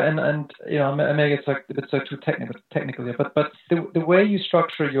just the way, and maybe it's like a bit too technical here, but the way you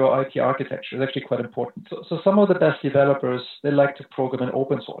structure your IT architecture is actually quite important. So some of the best developers, they like to program in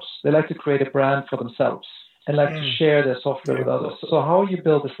open source. They like to create a brand for themselves and like to share their software with others. So how you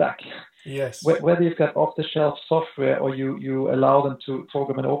build a stack? Yes. Whether you've got off-the-shelf software or you allow them to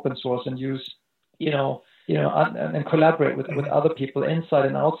program in open source and use, and collaborate with other people inside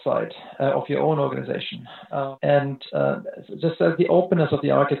and outside of your own organization. Just the openness of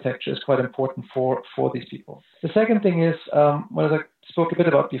the architecture is quite important for these people. The second thing is, what I spoke a bit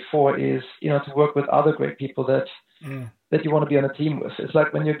about before, is to work with other great people that you want to be on a team with. It's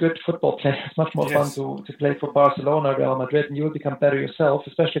like when you're a good football player, it's much more fun to play for Barcelona, Real Madrid, and you will become better yourself,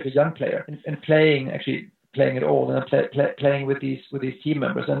 especially if you're a young player, and playing it all and playing with these team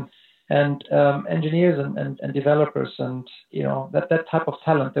members. And engineers and developers and that type of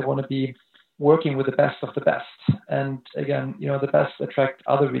talent, they want to be working with the best of the best. And again, the best attract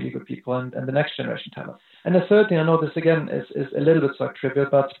other really good people and the next generation talent. And the third thing, I know this again is a little bit sort of trivial,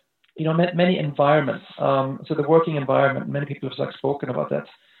 but many environments. So the working environment, many people have spoken about that.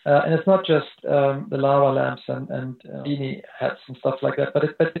 And it's not just the lava lamps and beanie hats and stuff like that, but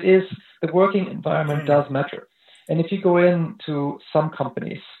it is, the working environment does matter. And if you go into some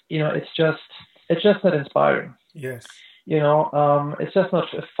companies, it's just not inspiring. Yes. It's just not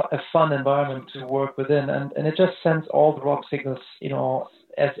a fun environment to work within, and it just sends all the wrong signals,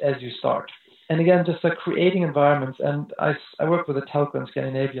 as you start. And again, just like creating environments. And I worked with a telco in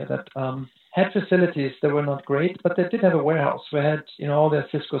Scandinavia that had facilities that were not great, but they did have a warehouse. We had all their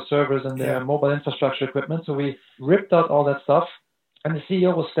Cisco servers and their mobile infrastructure equipment. So we ripped out all that stuff. And the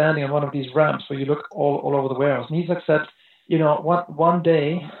CEO was standing on one of these ramps where you look all over the warehouse. And he's like said, one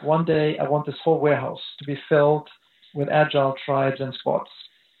day I want this whole warehouse to be filled with agile tribes and squads.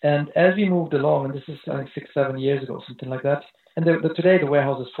 And as we moved along, and this is I think 6-7 years ago, something like that, and today the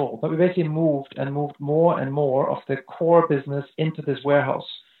warehouse is full, but we basically moved more and more of the core business into this warehouse.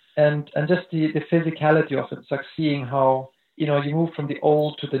 And just the physicality of it, it's like seeing how you move from the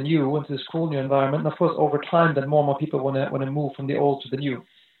old to the new into this cool new environment. And of course, over time, then more and more people want to move from the old to the new.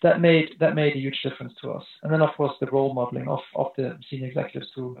 That made a huge difference to us. And then, of course, the role modeling of the senior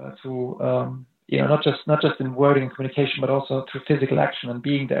executives to not just in wording and communication, but also through physical action and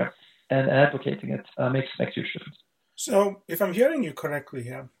being there and advocating it makes a huge difference. So, if I'm hearing you correctly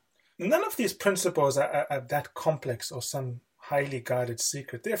here, none of these principles are that complex or some highly guarded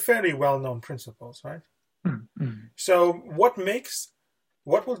secret. They're fairly well-known principles, right? Mm-hmm. So, what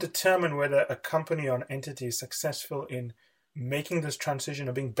will determine whether a company or an entity is successful in making this transition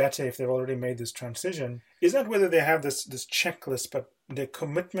or being better if they've already made this transition is not whether they have this checklist, but their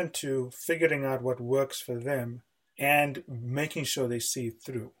commitment to figuring out what works for them and making sure they see it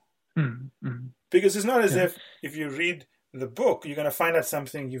through. Mm-hmm. Because it's not as if you read the book, you're going to find out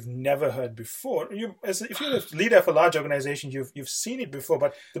something you've never heard before. If you're a leader of a large organization, you've seen it before,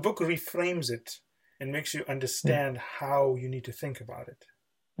 but the book reframes it and makes you understand how you need to think about it.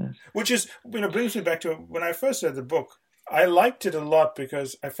 Yes. Which is, brings me back to when I first read the book. I liked it a lot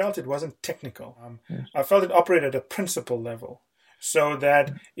because I felt it wasn't technical. I felt it operated at a principle level. So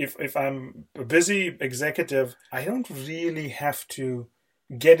that if I'm a busy executive, I don't really have to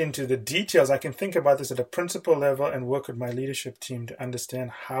get into the details. I can think about this at a principle level and work with my leadership team to understand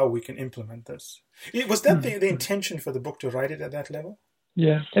how we can implement this. Was that the intention for the book, to write it at that level?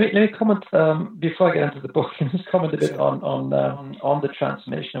 Yeah. Let me comment before I get into the book. Just comment a bit on the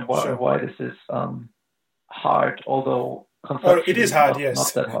transformation and why this is hard, although conceptually it is hard.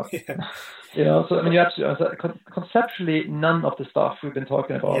 Not that hard. Yeah. So I mean, you absolutely conceptually, none of the stuff we've been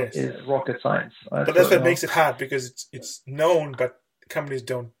talking about is rocket science. Right? But that's what makes it hard, because it's known, but companies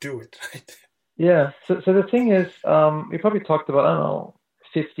don't do it, right? Yeah. So the thing is, we probably talked about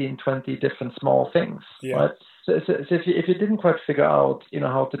 15, 20 different small things, right? So if you didn't quite figure out,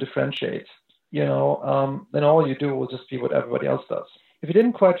 how to differentiate, then all you do will just be what everybody else does. If you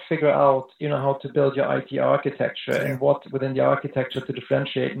didn't quite figure out, how to build your IT architecture and what within the architecture to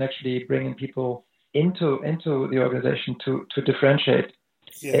differentiate and actually bringing people into the organization to differentiate,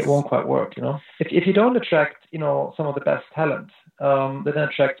 it won't quite work, If you don't attract, some of the best talent, then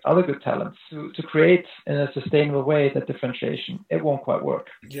attract other good talents to create in a sustainable way that differentiation, it won't quite work.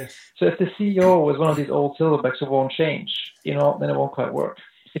 Yes. So if the CEO is one of these old silverbacks who won't change, then it won't quite work.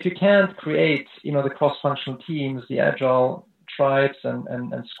 If you can't create, the cross-functional teams, the agile tribes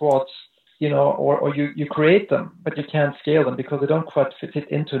and squads, or you create them, but you can't scale them because they don't quite fit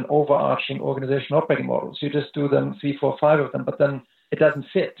into an overarching organization operating model. So you just do them 3, 4, 5 of them, but then it doesn't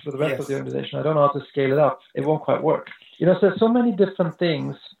fit with the rest of the organization. I don't know how to scale it up. It won't quite work. So there's so many different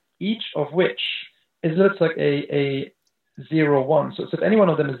things, each of which looks like a 0, 1. So if any one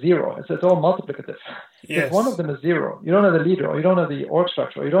of them is 0, it's all multiplicative. Yes. If one of them is 0, you don't have the leader, or you don't have the org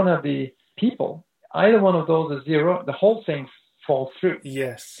structure, or you don't have the people. Either one of those is 0, the whole thing falls through.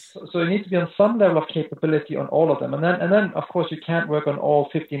 Yes. So you need to be on some level of capability on all of them. And then of course, you can't work on all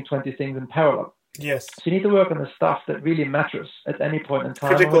 15, 20 things in parallel. Yes. So you need to work on the stuff that really matters at any point in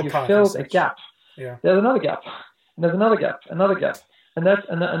time. Critical when you filled a gap, there's another gap, and there's another gap, and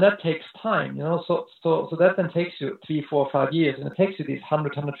that takes time, So that then takes you 3, 4, 5 years, and it takes you these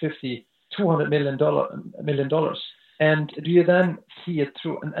 $100, $150, $200 million. And do you then see it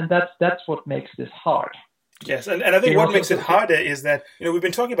through? And that's what makes this hard. Yes, and I think what makes it harder is that we've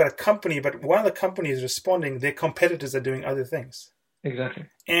been talking about a company, but while the company is responding, their competitors are doing other things. Exactly.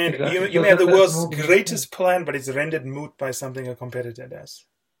 And you may have the world's greatest plan, but it's rendered moot by something a competitor does.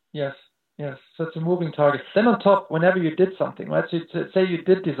 Yes. So it's a moving target. Then on top, whenever you did something, right? So say you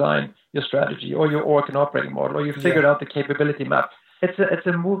did design your strategy or your org and operating model, or you figured out the capability map. It's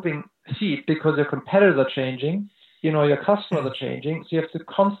a moving feat because your competitors are changing. Your customers are changing. So you have to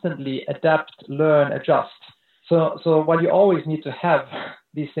constantly adapt, learn, adjust. So while you always need to have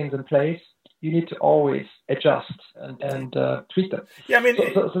these things in place, you need to always adjust and tweak them. Yeah, I mean,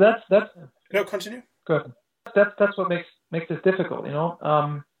 so that's. No, continue. Go ahead. That's what makes this difficult,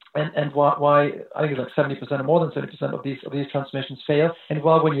 and why I think it's like 70% or more than 70% of these transformations fail. And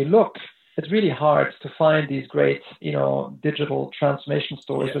while when you look, it's really hard to find these great, digital transformation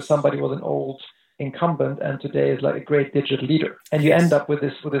stories where somebody was an old incumbent and today is like a great digital leader. And you end up with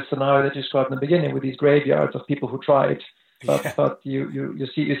this scenario that you described in the beginning, with these graveyards of people who tried. But you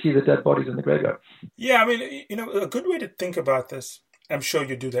see the dead bodies in the graveyard. Yeah, I mean, a good way to think about this, I'm sure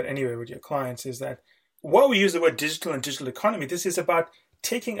you do that anyway with your clients, is that while we use the word digital and digital economy, this is about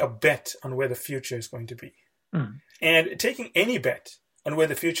taking a bet on where the future is going to be. And taking any bet on where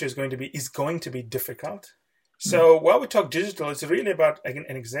the future is going to be difficult. So while we talk digital, it's really about an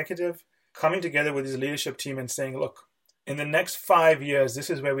executive coming together with his leadership team and saying, look, in the next 5 years,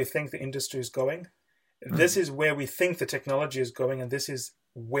 this is where we think the industry is going. This is where we think the technology is going, and this is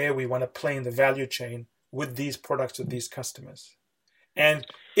where we want to play in the value chain with these products, with these customers. And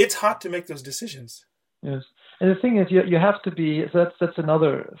it's hard to make those decisions. Yes. And the thing is, you have to be, so that's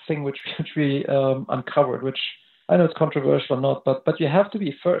another thing which we uncovered, which I know it's controversial or not, but you have to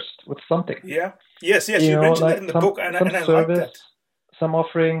be first with something. Yeah. Yes, you mentioned that in the book, and I like that. Some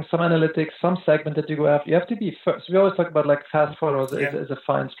offering, some analytics, some segment that you go after. You have to be first. We always talk about like fast followers is a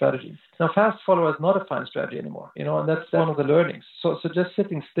fine strategy. Now, fast follower is not a fine strategy anymore, and that's one of the learnings. So just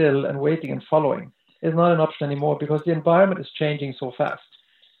sitting still and waiting and following is not an option anymore because the environment is changing so fast.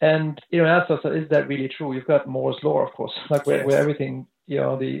 And, ask yourself, is that really true? You've got Moore's law, of course, like where everything,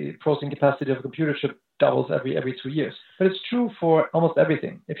 the processing capacity of a computer chip doubles every 2 years. But it's true for almost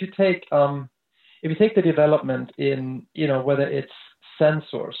everything. If you take the development in, whether it's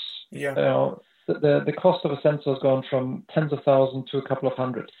sensors, the cost of a sensor has gone from tens of thousands to a couple of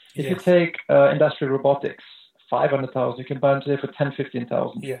hundred. If you take industrial robotics, 500,000, you can buy them today for 10,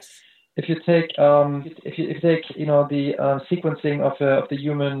 15,000. Yes. If you take the sequencing of the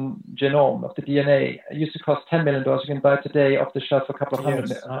human genome, of the DNA, it used to cost $10 million. You can buy it today off the shelf for a couple of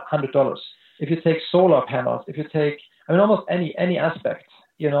 $100. If you take solar panels, if you take almost any aspect,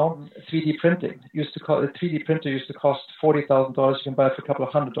 3D printing a 3D printer used to cost $40,000. You can buy it for a couple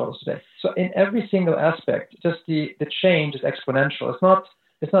of $100 today. So in every single aspect, just the change is exponential.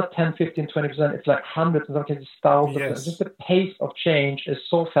 It's not 10, 15, 20%. It's like hundreds, in some cases thousands. Yes. Just the pace of change is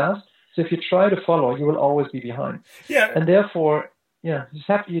so fast. So if you try to follow, you will always be behind. Yeah. And therefore, you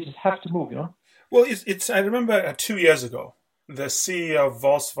just have to move, Well, I remember 2 years ago, the CEO of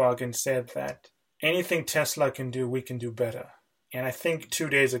Volkswagen said that anything Tesla can do, we can do better. And I think 2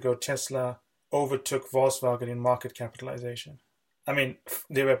 days ago, Tesla overtook Volkswagen in market capitalization. I mean,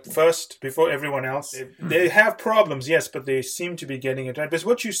 they were first before everyone else. They have problems, yes, but they seem to be getting it right. But it's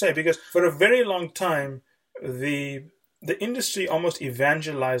what you say, because for a very long time, the industry almost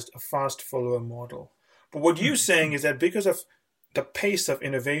evangelized a fast follower model. But what you're saying is that because of the pace of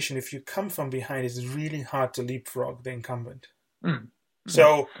innovation, if you come from behind, it's really hard to leapfrog the incumbent.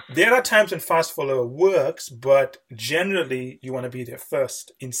 So there are times when fast follower works, but generally you want to be there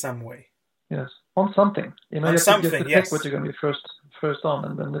first in some way. Yes, on something. You have to pick what you're going to be first on,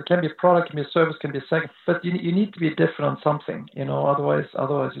 and then it can be a product, can be a service, can be a second. But you need to be different on something. Otherwise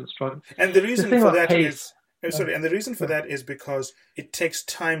you'll struggle. And the reason for that is. And the reason for that is because it takes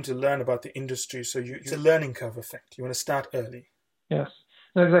time to learn about the industry. So it's a learning curve effect. You want to start early. Yes,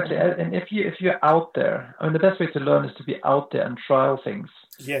 no, exactly. And if you're out there, the best way to learn is to be out there and trial things.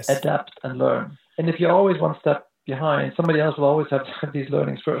 Yes. Adapt and learn. And if you're always one step behind, somebody else will always have these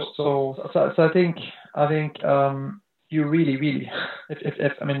learnings first. So I think you really, you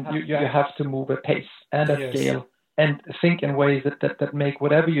have to move at pace and at scale and think in ways that make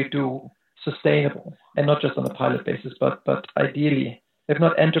whatever you do sustainable, and not just on a pilot basis, but ideally, if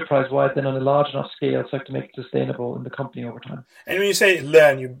not enterprise-wide, then on a large enough scale, so to make it sustainable in the company over time. And when you say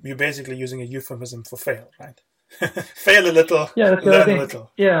learn, you're basically using a euphemism for fail, right? Fail a little, learn a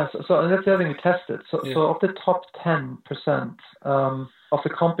little. Yeah, so that's the other thing we tested. So of the top 10% of the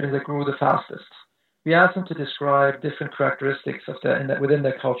companies that grew the fastest, we asked them to describe different characteristics of within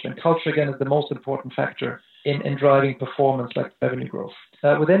their culture. And culture, again, is the most important factor in driving performance, like revenue growth.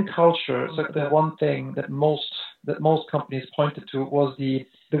 Within culture, so the one thing that most companies pointed to was the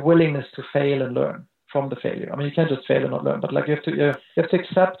willingness to fail and learn from the failure. You can't just fail and not learn, but like you have to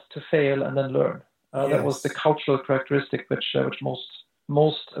accept to fail and then learn. That was the cultural characteristic which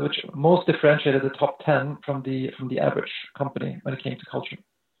most differentiated the top 10 from the average company when it came to culture.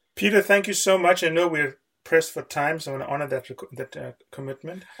 Peter, thank you so much. I know we're pressed for time, so I want to honor that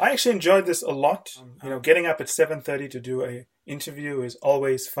commitment. I actually enjoyed this a lot. Getting up at 7:30 to do a interview is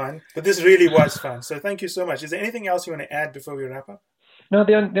always fun, but this really was fun. So thank you so much. Is there anything else you want to add before we wrap up? No,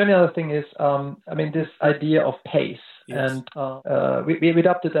 the only other thing is, this idea of pace, and we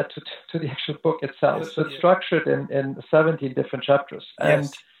adapted that to the actual book itself. So it's structured in 17 different chapters, and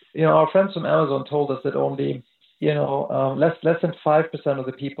our friends from Amazon told us that only less than 5% of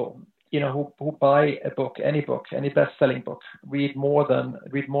the people who buy a book, any best-selling book, read more than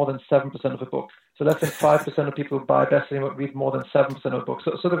 7% of a book. So less than 5% of people who buy best-selling book read more than 7% of a book.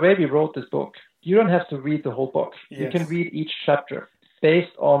 So the way we wrote this book, you don't have to read the whole book. Yes. You can read each chapter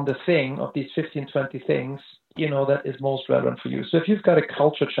based on the thing of these 15, 20 things, that is most relevant for you. So if you've got a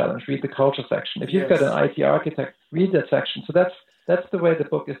culture challenge, read the culture section. If you've got an IT architect, read that section. So that's the way the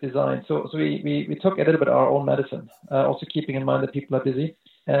book is designed. So we took a little bit of our own medicine, also keeping in mind that people are busy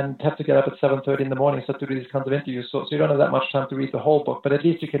and have to get up at 7:30 in the morning to do these kinds of interviews. So you don't have that much time to read the whole book, but at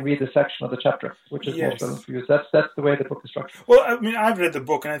least you can read the section of the chapter, which is most relevant for you. So that's the way the book is structured. Well, I've read the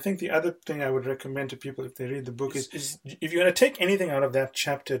book, and I think the other thing I would recommend to people if they read the book is if you're going to take anything out of that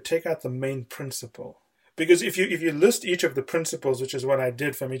chapter, take out the main principle. Because if you list each of the principles, which is what I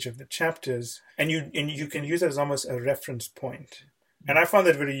did from each of the chapters, and you can use it as almost a reference point. And I found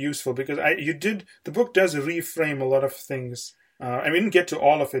that very useful because the book does reframe a lot of things And we didn't get to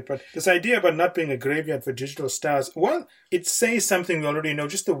all of it, but this idea about not being a graveyard for digital stars, well, it says something we already know.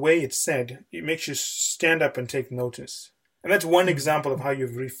 Just the way it's said, it makes you stand up and take notice. And that's one example of how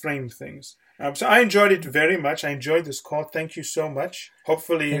you've reframed things. So I enjoyed it very much. I enjoyed this call. Thank you so much.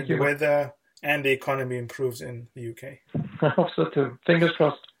 Hopefully the weather and the economy improves in the UK. I hope so too. Fingers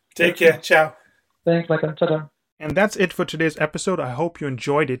crossed. Take care. Ciao. Thanks, Michael. Ta-da. And that's it for today's episode. I hope you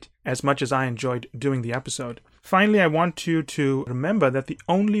enjoyed it as much as I enjoyed doing the episode. Finally, I want you to remember that the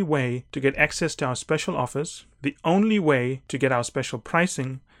only way to get access to our special offers, the only way to get our special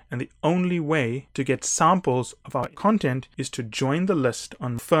pricing, and the only way to get samples of our content is to join the list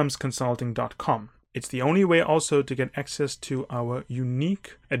on firmsconsulting.com. It's the only way also to get access to our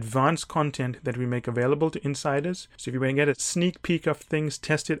unique advanced content that we make available to insiders. So if you want to get a sneak peek of things,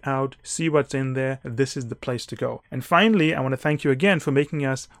 test it out, see what's in there, this is the place to go. And finally, I want to thank you again for making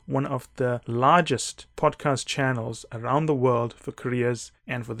us one of the largest podcast channels around the world for careers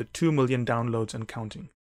and for the 2 million downloads and counting.